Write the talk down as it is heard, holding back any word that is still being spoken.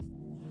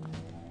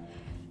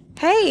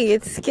Hey,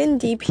 it's Skin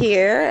Deep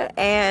here,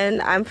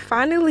 and I'm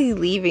finally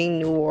leaving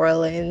New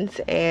Orleans,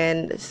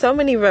 and so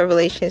many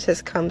revelations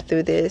has come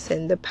through this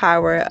and the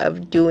power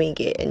of doing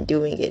it and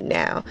doing it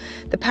now.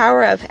 The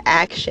power of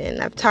action.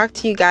 I've talked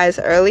to you guys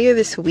earlier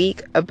this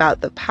week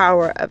about the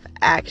power of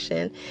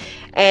action,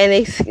 and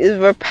it's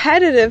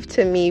repetitive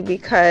to me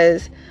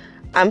because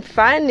I'm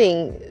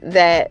finding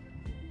that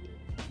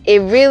it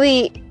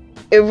really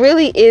it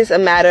really is a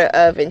matter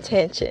of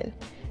intention,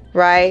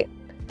 right?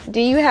 Do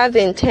you have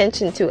the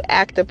intention to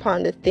act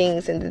upon the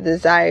things and the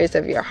desires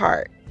of your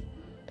heart?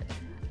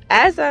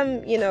 As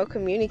I'm,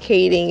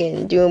 communicating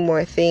and doing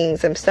more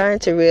things, I'm starting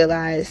to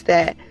realize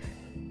that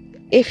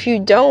if you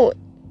don't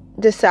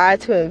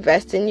decide to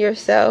invest in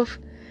yourself,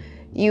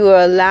 you are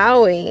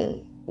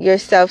allowing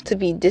yourself to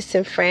be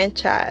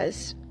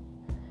disenfranchised.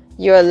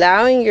 You're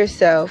allowing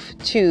yourself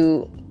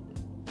to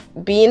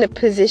be in a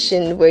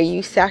position where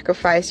you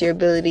sacrifice your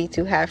ability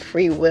to have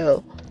free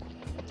will.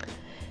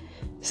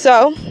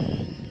 So,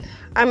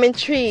 I'm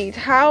intrigued.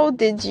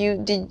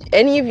 Did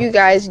any of you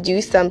guys do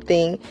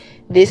something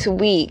this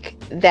week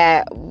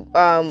that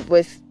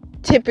was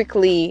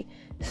typically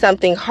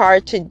something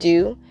hard to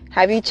do?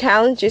 Have you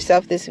challenged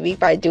yourself this week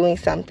by doing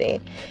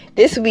something?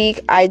 This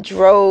week I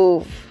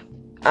drove.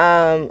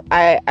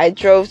 I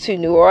drove to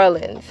New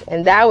Orleans,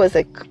 and that was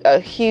a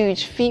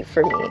huge feat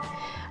for me.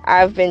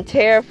 I've been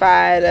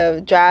terrified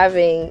of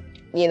driving,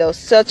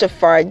 such a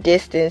far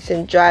distance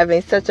and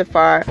driving such a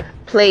far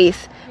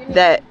place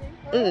that,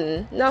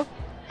 no,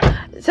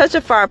 such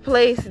a far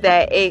place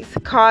that it's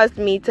caused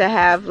me to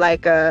have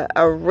like a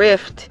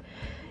rift,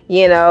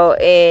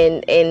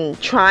 in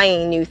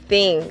trying new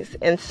things.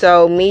 And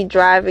so me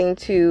driving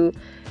to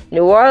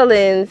New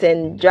Orleans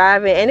and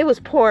it was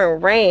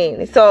pouring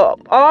rain. So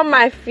all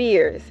my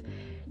fears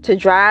to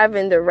drive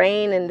in the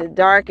rain and the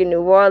dark in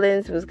New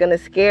Orleans was going to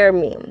scare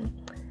me.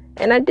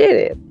 And I did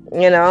it,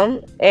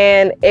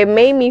 and it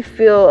made me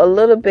feel a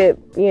little bit,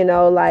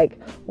 like,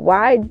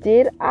 why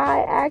did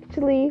I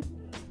actually,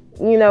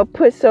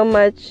 put so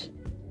much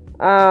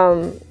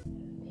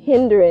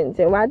hindrance,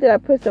 and why did I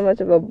put so much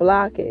of a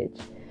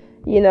blockage?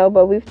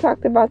 But we've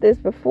talked about this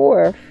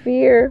before.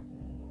 Fear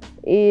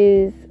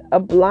is a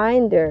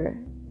blinder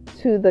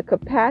to the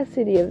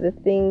capacity of the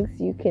things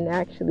you can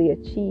actually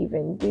achieve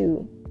and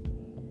do.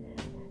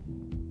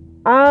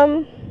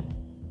 I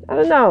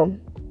don't know.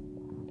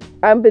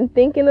 I've been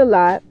thinking a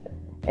lot,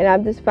 and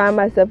I've just find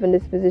myself in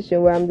this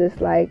position where I'm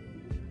just like,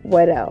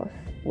 what else?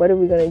 What are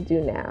we going to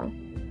do now?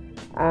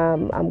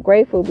 I'm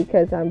grateful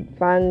because I'm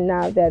finding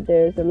out that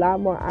there's a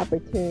lot more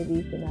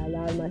opportunities than I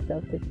allowed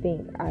myself to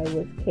think I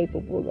was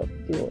capable of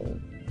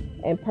doing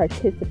and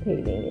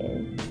participating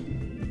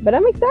in. But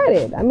I'm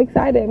excited. We're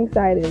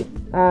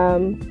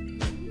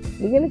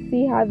going to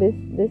see how this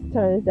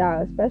turns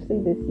out, especially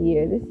this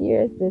year. This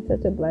year has been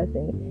such a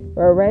blessing.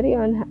 We're already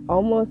on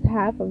almost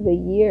half of the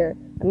year.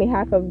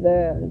 Half of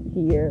the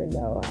year,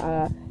 no,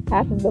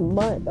 half of the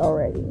month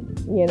already,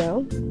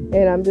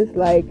 And I'm just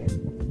like,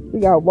 we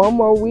got one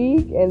more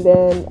week, and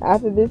then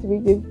after this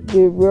week,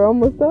 we're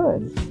almost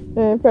done.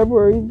 And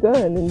February's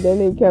done, and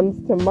then it comes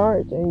to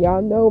March. And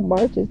y'all know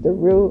March is the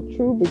real,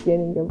 true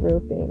beginning of real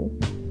things.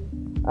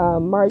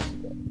 March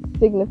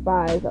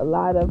signifies a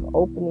lot of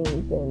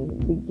openings and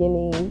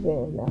beginnings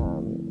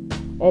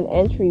and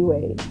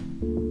entryways.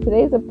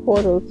 Today's a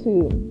portal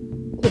too.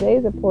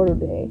 Today's a portal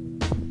day.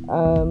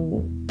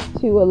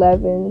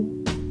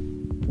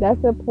 2/11,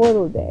 that's a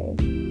portal day,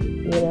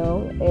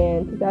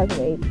 and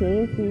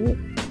 2018 too.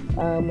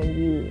 When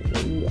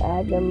you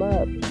add them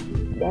up,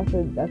 that's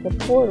a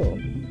portal.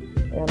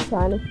 And I'm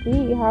trying to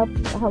see how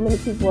many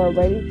people are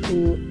ready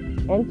to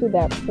enter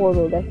that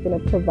portal that's going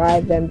to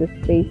provide them the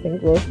space and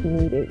growth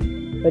needed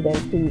for them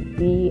to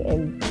be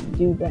and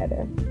do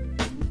better.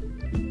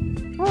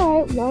 All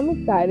right, well, I'm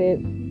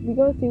excited. We're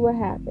going to see what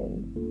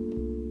happens.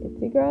 It's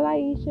your girl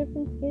Aisha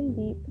from Skin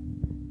Deep,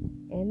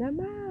 and I'm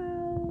out.